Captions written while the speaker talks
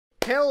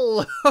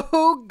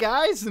Hello,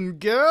 guys and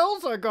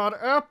girls. I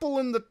got Apple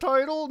in the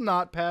title,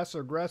 not passive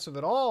aggressive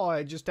at all.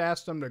 I just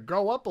asked them to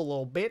grow up a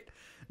little bit.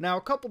 Now,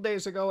 a couple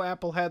days ago,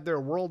 Apple had their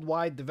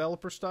worldwide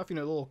developer stuff, you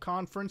know, the little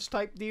conference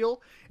type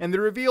deal, and they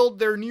revealed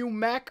their new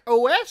Mac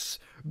OS,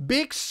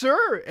 Big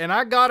Sur, and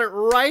I got it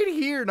right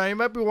here. Now, you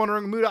might be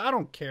wondering, Muda, I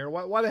don't care.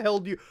 Why the hell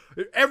do you...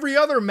 Every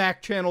other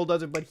Mac channel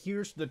does it, but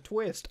here's the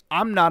twist.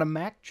 I'm not a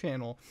Mac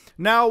channel.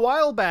 Now, a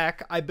while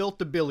back, I built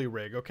the Billy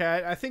rig,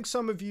 okay? I think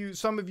some of you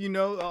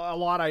know a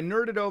lot. I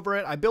nerded over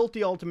it. I built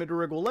the Ultimate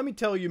rig. Well, let me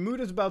tell you,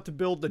 Muda's about to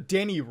build the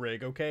Denny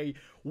rig, okay?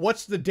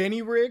 What's the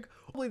Denny rig?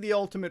 Probably the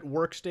ultimate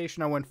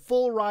workstation. I went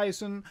full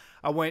Ryzen.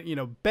 I went, you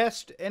know,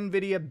 best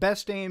NVIDIA,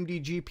 best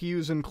AMD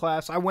GPUs in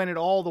class. I went it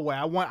all the way.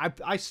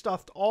 I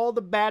stuffed all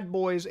the bad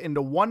boys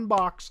into one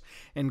box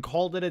and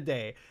called it a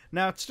day.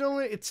 Now, it's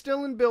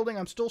still in building.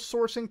 I'm still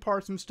sourcing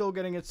parts. I'm still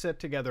getting it set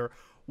together.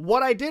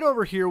 What I did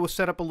over here was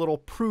set up a little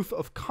proof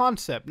of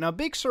concept. Now,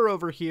 Big Sur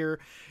over here,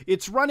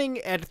 it's running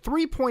at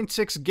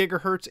 3.6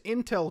 gigahertz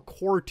Intel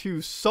Core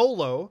 2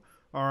 Solo,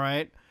 all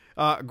right?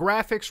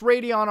 Graphics,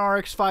 Radeon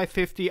RX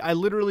 550. I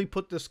literally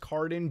put this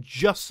card in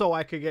just so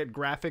I could get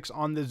graphics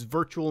on this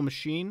virtual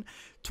machine.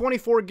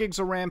 24 gigs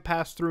of RAM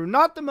passed through.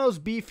 Not the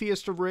most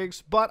beefiest of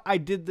rigs, but I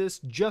did this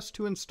just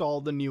to install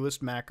the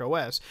newest Mac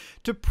OS.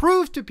 To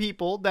prove to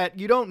people that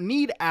you don't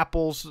need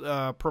Apple's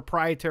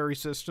proprietary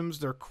systems,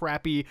 their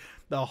crappy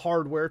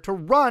hardware, to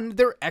run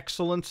their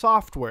excellent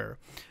software.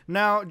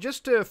 Now,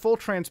 just to full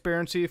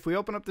transparency, if we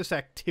open up this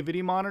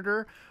activity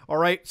monitor, all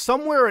right,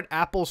 somewhere at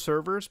Apple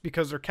servers,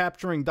 because they're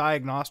capturing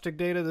diagnostic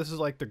data, this is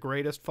like the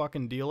greatest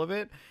fucking deal of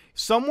it.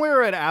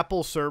 Somewhere at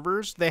Apple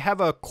servers, they have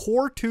a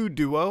Core 2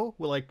 Duo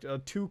with like a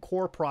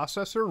 2-core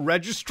processor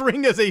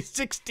registering as a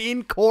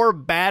 16-core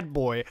bad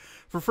boy.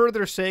 For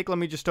further sake, let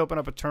me just open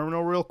up a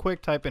terminal real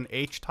quick, type in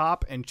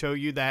htop, and show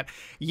you that,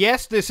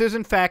 yes, this is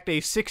in fact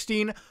a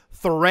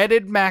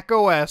 16-threaded Mac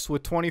OS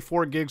with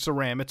 24 gigs of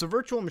RAM. It's a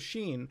virtual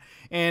machine,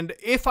 and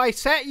if I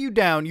sat you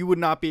down, you would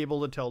not be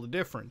able to tell the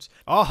difference.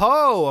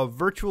 Oh, a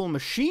virtual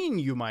machine,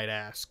 you might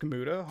ask,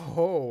 Muda.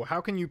 Oh,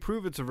 how can you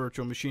prove it's a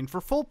virtual machine?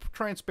 For full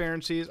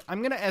transparency,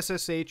 I'm going to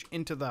SSH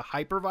into the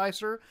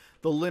hypervisor,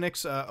 the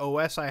Linux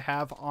OS I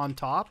have on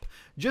top,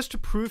 just to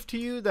prove to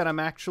you that I'm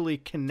actually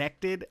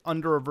connected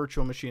under a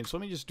virtual machine. So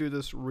let me just do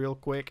this real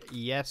quick.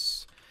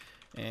 Yes.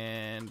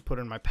 And put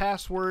in my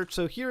password.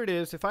 So here it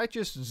is. If I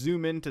just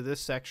zoom into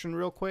this section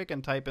real quick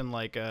and type in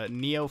like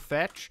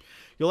NeoFetch,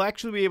 you'll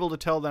actually be able to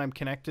tell that I'm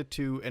connected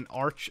to an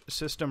Arch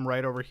system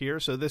right over here.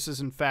 So this is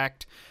in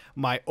fact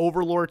my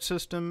Overlord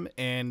system,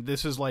 and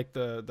this is like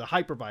the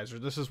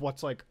hypervisor. This is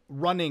what's like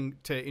running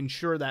to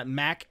ensure that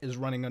Mac is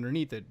running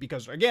underneath it,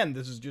 because again,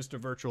 this is just a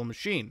virtual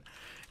machine.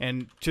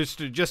 And just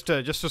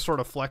to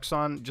sort of flex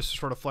on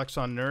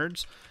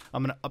nerds,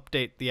 I'm going to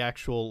update the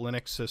actual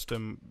Linux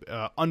system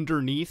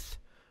underneath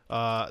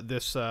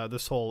this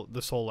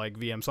whole like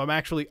VM. So I'm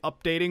actually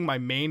updating my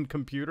main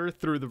computer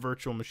through the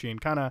virtual machine.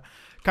 Kind of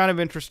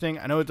interesting.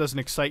 I know it doesn't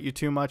excite you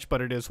too much,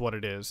 but it is what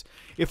it is.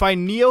 If I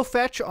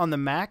NeoFetch on the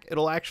Mac,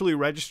 it'll actually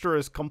register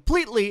as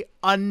completely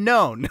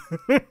unknown.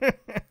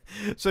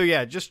 So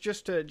yeah,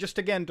 just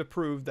again to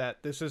prove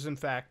that this is in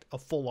fact a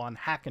full-on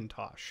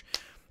Hackintosh.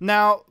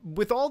 Now,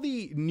 with all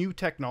the new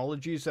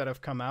technologies that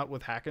have come out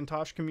with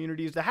Hackintosh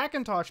communities, the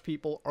Hackintosh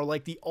people are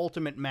like the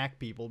ultimate Mac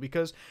people,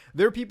 because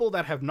they're people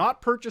that have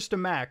not purchased a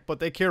Mac, but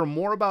they care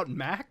more about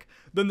Mac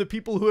than the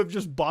people who have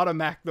just bought a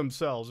Mac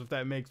themselves, if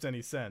that makes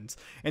any sense.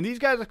 And these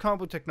guys have come up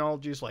with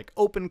technologies like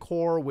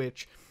OpenCore,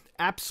 which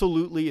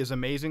absolutely is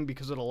amazing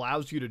because it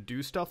allows you to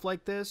do stuff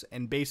like this,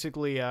 and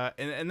basically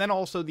and then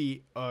also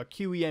the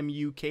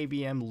QEMU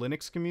KVM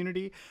Linux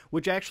community,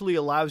 which actually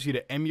allows you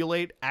to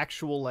emulate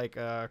actual like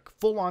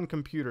full-on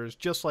computers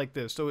just like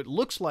this, so it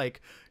looks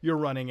like you're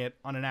running it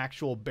on an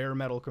actual bare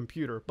metal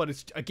computer, but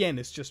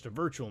it's just a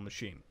virtual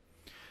machine.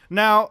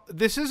 Now,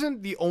 this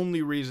isn't the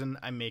only reason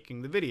I'm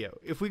making the video.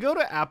 If we go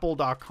to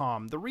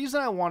apple.com, the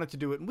reason I wanted to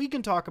do it, and we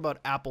can talk about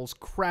Apple's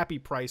crappy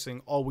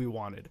pricing all we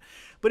wanted,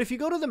 but if you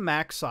go to the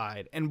Mac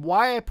side, and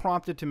why I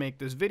prompted to make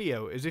this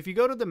video is if you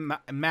go to the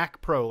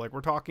Mac Pro, like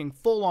we're talking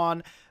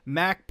full-on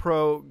Mac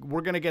Pro,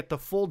 we're going to get the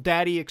full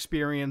daddy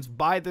experience.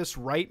 Buy this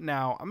right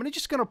now. I'm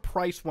just going to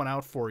price one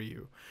out for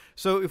you.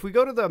 So if we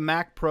go to the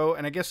Mac Pro,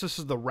 and I guess this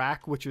is the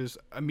rack, which is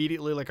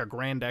immediately like a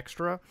grand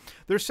extra,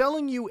 they're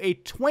selling you a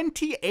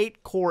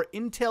 28-core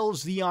Intel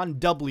Xeon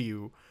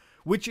W,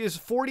 which is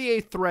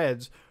 48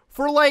 threads,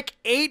 for like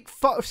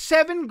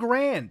 $7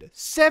 grand,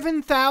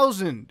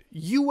 7,000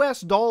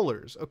 US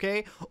dollars,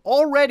 okay?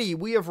 Already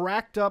we have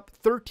racked up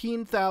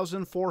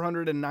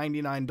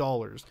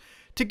 $13,499.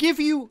 To give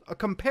you a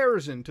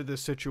comparison to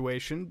this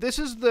situation, this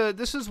is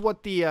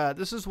what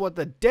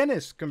the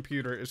Dennis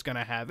computer is going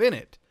to have in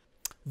it.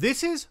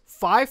 This is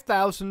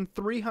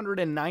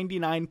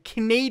 5,399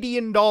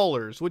 Canadian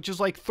dollars, which is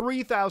like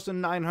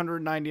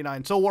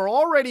 3,999. So we're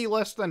already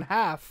less than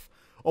half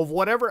of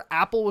whatever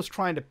Apple was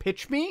trying to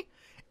pitch me.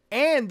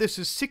 And this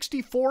is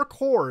 64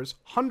 cores,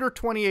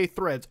 128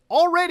 threads,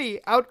 already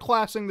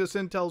outclassing this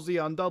Intel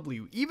Xeon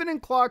W, even in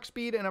clock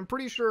speed, and I'm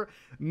pretty sure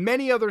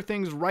many other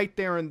things right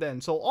there and then.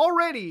 So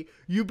already,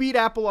 you beat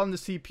Apple on the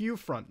CPU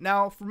front.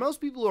 Now, for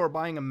most people who are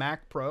buying a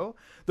Mac Pro,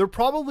 they're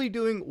probably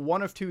doing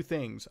one of two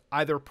things,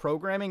 either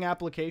programming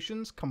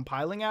applications,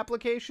 compiling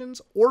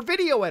applications, or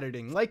video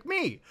editing, like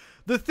me.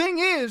 The thing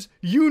is,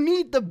 you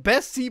need the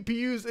best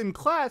CPUs in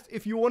class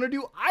if you want to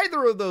do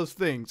either of those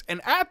things,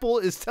 and Apple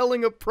is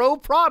selling a Pro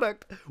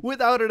product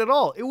without it at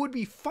all. It would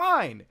be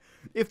fine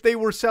if they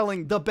were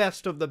selling the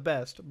best of the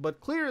best, but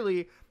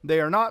clearly they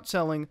are not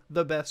selling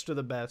the best of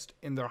the best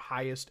in their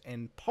highest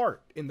end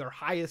part, in their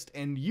highest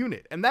end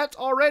unit, and that's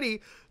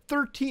already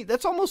 13,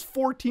 that's almost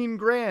 14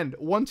 grand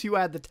once you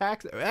add the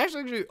taxes.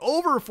 Actually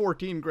over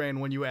 14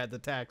 grand when you add the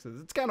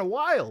taxes. It's kind of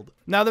wild.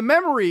 Now the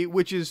memory,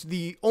 which is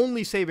the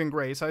only saving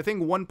grace, I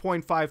think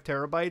 1.5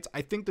 terabytes,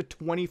 I think the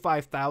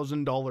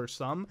 $25,000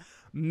 sum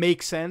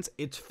makes sense.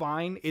 It's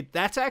fine.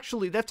 That's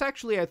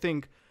actually I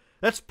think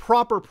that's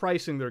proper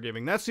pricing they're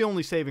giving. That's the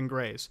only saving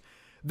grace.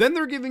 Then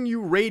they're giving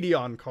you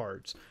Radeon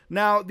cards.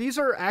 Now, these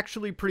are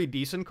actually pretty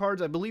decent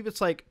cards. I believe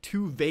it's like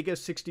 2 Vega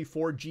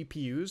 64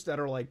 GPUs that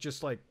are like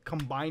just like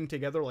combined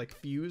together, like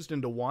fused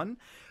into one.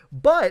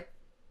 But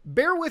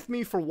bear with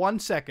me for 1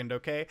 second,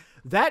 okay?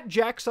 That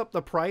jacks up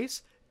the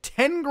price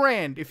 10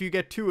 grand if you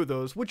get 2 of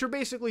those, which are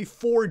basically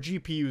 4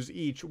 GPUs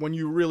each when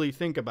you really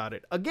think about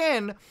it.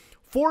 Again,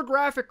 4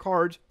 graphic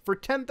cards for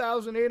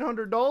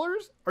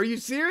 $10,800? Are you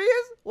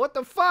serious? What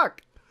the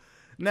fuck?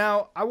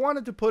 Now, I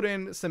wanted to put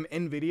in some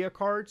NVIDIA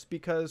cards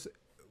because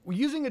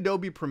using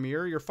Adobe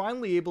Premiere, you're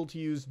finally able to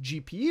use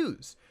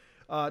GPUs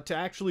to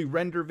actually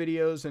render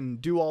videos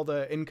and do all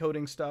the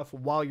encoding stuff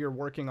while you're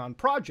working on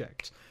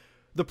projects.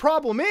 The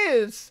problem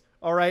is,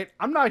 all right,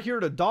 I'm not here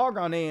to dog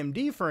on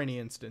AMD for any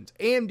instance.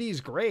 AMD's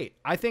great.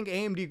 I think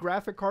AMD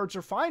graphic cards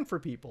are fine for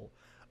people.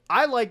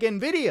 I like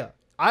NVIDIA.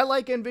 I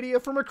like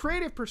NVIDIA from a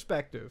creative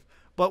perspective.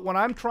 But when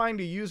I'm trying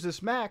to use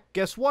this Mac,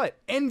 guess what?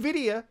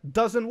 NVIDIA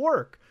doesn't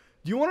work.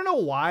 Do you want to know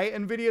why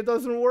NVIDIA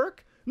doesn't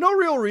work? No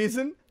real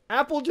reason.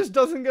 Apple just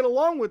doesn't get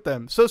along with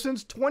them. So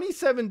since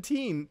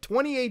 2017,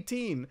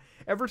 2018,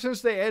 ever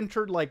since they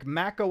entered like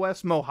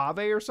macOS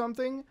Mojave or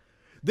something,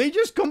 they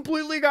just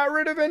completely got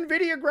rid of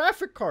NVIDIA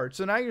graphic cards.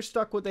 So now you're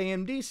stuck with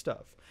AMD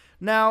stuff.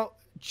 Now,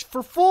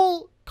 for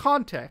full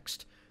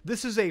context,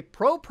 this is a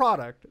Pro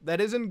product that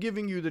isn't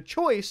giving you the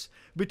choice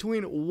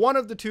between one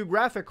of the 2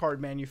 graphic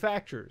card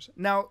manufacturers.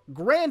 Now,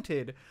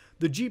 granted,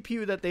 the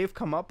GPU that they've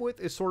come up with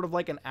is sort of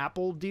like an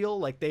Apple deal.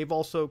 Like, they've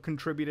also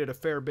contributed a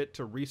fair bit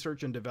to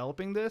research and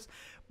developing this.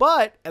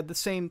 But at the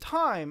same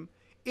time,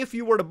 if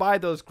you were to buy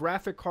those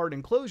graphic card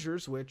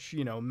enclosures, which,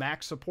 you know,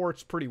 Mac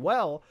supports pretty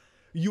well,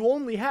 you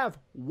only have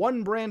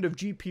one brand of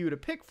GPU to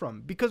pick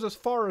from. Because as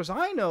far as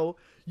I know,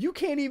 you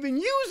can't even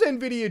use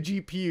NVIDIA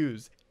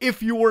GPUs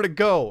if you were to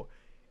go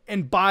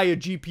and buy a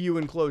GPU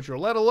enclosure,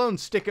 let alone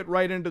stick it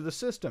right into the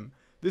system.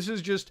 This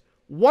is just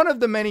one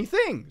of the many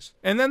things.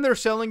 And then they're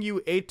selling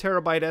you 8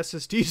 terabyte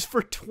SSDs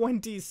for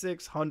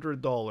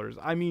 $2,600.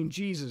 I mean,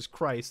 Jesus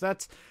Christ,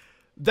 that's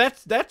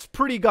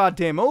pretty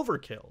goddamn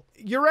overkill.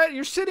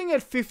 You're sitting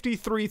at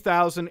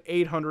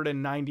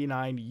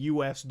 $53,899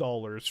 US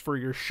dollars for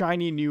your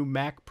shiny new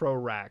Mac Pro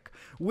rack,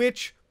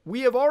 which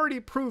we have already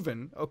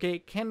proven, okay,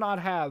 cannot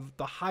have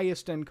the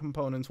highest end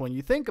components when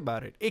you think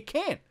about it. It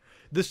can't.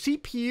 The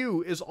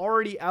CPU is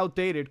already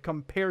outdated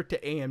compared to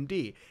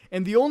AMD.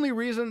 And the only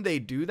reason they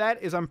do that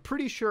is I'm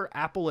pretty sure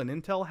Apple and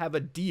Intel have a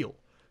deal.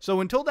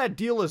 So until that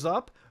deal is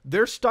up,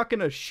 they're stuck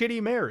in a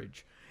shitty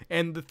marriage.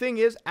 And the thing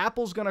is,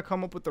 Apple's going to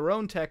come up with their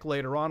own tech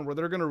later on where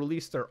they're going to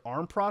release their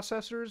ARM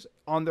processors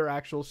on their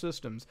actual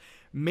systems.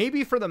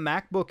 Maybe for the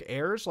MacBook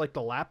Airs, like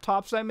the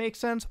laptops, that makes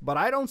sense, but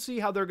I don't see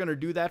how they're going to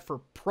do that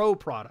for Pro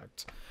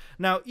products.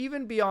 Now,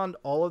 even beyond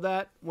all of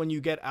that, when you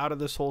get out of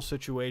this whole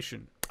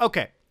situation.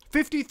 Okay.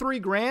 53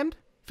 grand?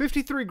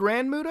 53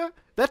 grand, Muda?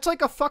 That's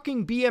like a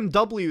fucking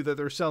BMW that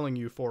they're selling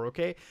you for,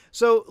 okay?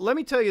 So let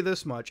me tell you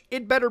this much.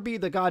 It better be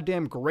the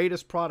goddamn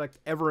greatest product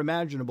ever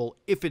imaginable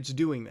if it's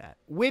doing that.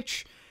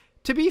 Which,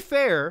 to be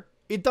fair,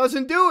 it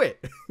doesn't do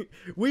it.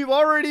 We've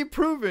already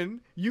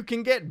proven you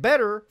can get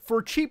better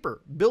for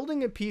cheaper.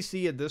 Building a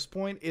PC at this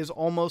point is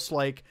almost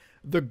like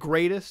the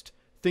greatest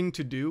thing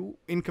to do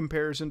in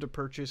comparison to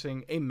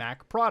purchasing a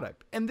Mac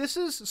product. And this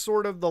is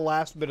sort of the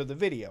last bit of the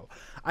video.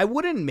 I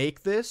wouldn't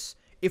make this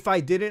if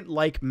I didn't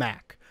like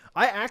Mac.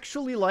 I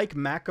actually like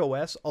Mac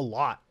OS a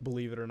lot,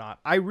 believe it or not.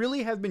 I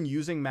really have been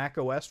using Mac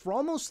OS for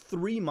almost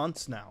 3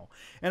 months now,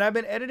 and I've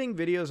been editing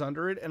videos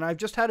under it, and I've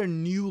just had a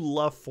new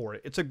love for it.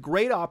 It's a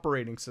great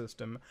operating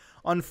system.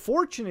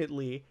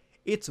 Unfortunately,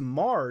 it's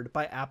marred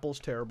by Apple's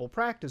terrible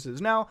practices.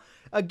 Now,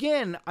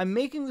 again, I'm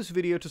making this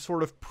video to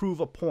sort of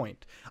prove a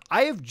point.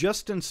 I have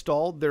just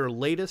installed their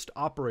latest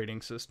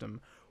operating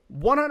system.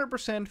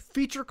 100%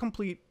 feature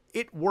complete.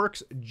 It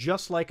works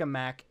just like a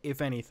Mac,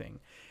 if anything.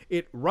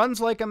 It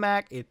runs like a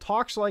Mac, it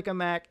talks like a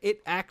Mac,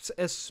 it acts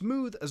as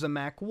smooth as a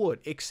Mac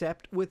would,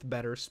 except with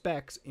better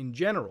specs in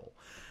general.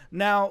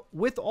 Now,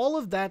 with all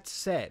of that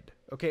said,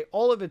 Okay,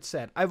 all of it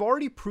said. I've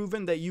already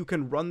proven that you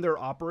can run their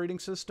operating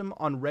system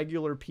on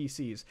regular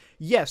PCs.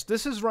 Yes,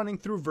 this is running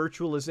through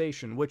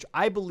virtualization, which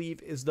I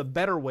believe is the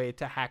better way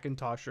to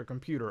Hackintosh your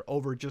computer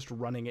over just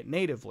running it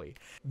natively.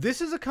 This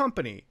is a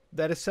company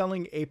that is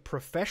selling a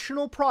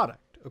professional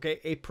product, okay?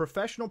 A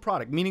professional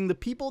product, meaning the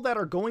people that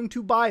are going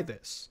to buy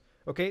this,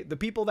 okay? The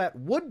people that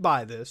would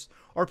buy this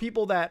are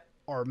people that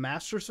are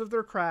masters of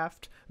their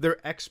craft,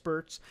 they're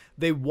experts,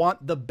 they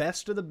want the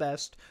best of the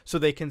best so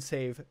they can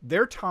save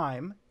their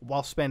time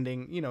while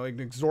spending, you know, an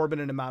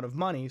exorbitant amount of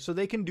money so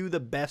they can do the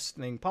best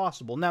thing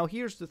possible. Now,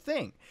 here's the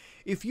thing.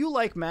 If you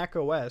like Mac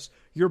OS,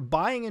 you're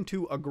buying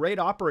into a great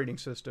operating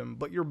system,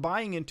 but you're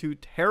buying into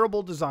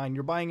terrible design,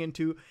 you're buying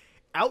into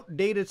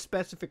outdated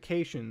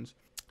specifications.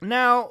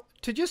 Now,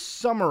 to just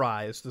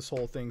summarize this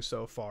whole thing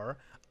so far,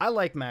 I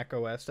like Mac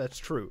OS, that's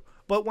true.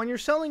 But when you're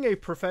selling a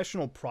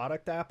professional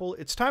product, Apple,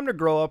 it's time to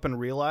grow up and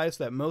realize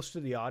that most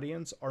of the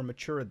audience are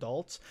mature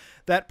adults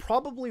that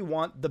probably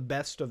want the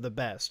best of the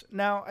best.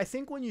 Now, I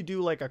think when you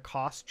do like a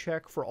cost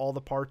check for all the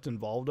parts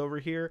involved over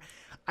here,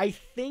 I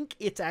think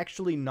it's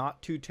actually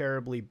not too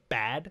terribly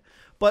bad.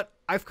 But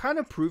I've kind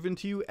of proven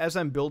to you as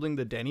I'm building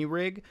the Denny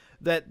rig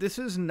that this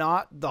is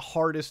not the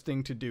hardest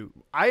thing to do.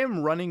 I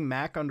am running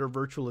Mac under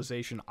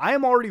virtualization. I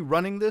am already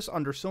running this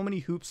under so many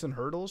hoops and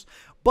hurdles,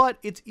 but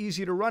it's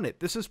easy to run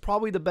it. This is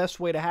probably the best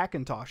way to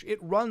Hackintosh.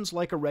 It runs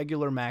like a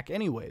regular Mac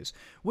anyways,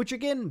 which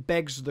again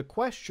begs the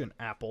question,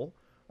 Apple.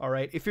 All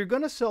right, if you're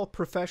going to sell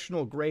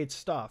professional grade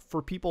stuff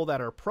for people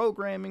that are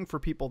programming, for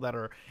people that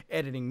are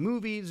editing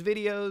movies,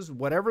 videos,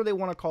 whatever they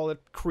want to call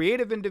it,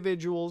 creative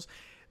individuals,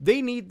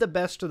 they need the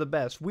best of the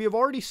best. We have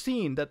already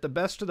seen that the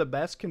best of the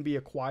best can be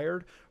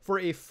acquired for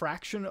a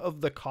fraction of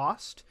the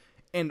cost.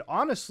 And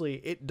honestly,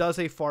 it does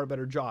a far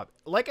better job.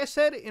 Like I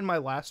said in my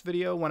last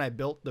video when I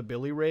built the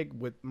Billy rig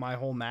with my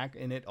whole Mac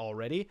in it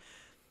already,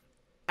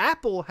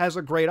 Apple has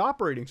a great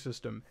operating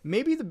system.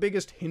 Maybe the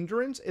biggest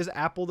hindrance is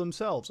Apple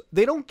themselves.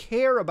 They don't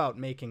care about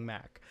making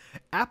Mac.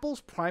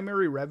 Apple's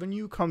primary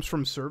revenue comes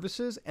from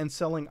services and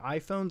selling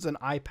iPhones and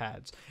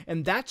iPads,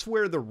 and that's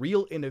where the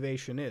real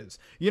innovation is.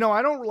 You know,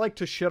 I don't like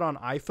to shit on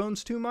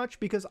iPhones too much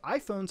because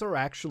iPhones are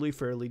actually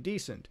fairly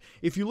decent.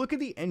 If you look at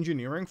the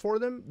engineering for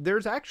them,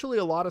 there's actually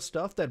a lot of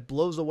stuff that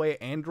blows away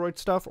Android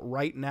stuff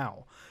right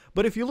now.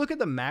 But if you look at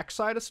the Mac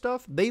side of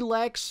stuff, they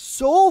lag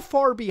so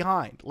far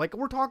behind. Like,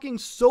 we're talking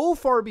so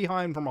far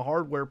behind from a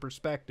hardware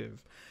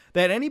perspective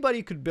that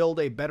anybody could build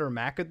a better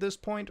Mac at this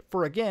point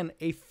for, again,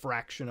 a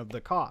fraction of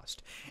the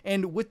cost.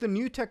 And with the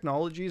new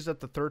technologies that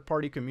the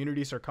third-party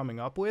communities are coming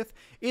up with,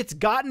 it's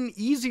gotten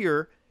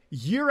easier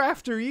year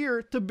after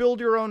year to build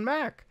your own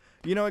Mac.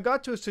 You know, it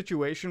got to a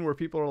situation where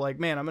people are like,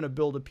 man, I'm going to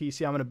build a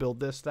PC, I'm going to build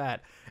this,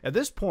 that. At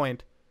this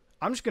point,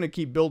 I'm just going to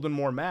keep building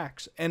more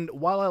Macs. And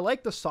while I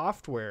like the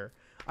software,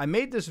 I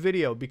made this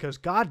video because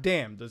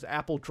goddamn does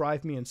Apple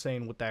drive me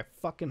insane with that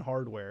fucking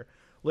hardware.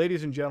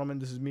 Ladies and gentlemen,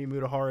 this is me,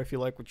 Mutahara. If you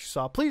like what you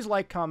saw, please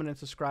like, comment, and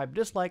subscribe.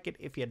 Dislike it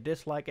if you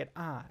dislike it.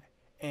 I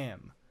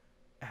am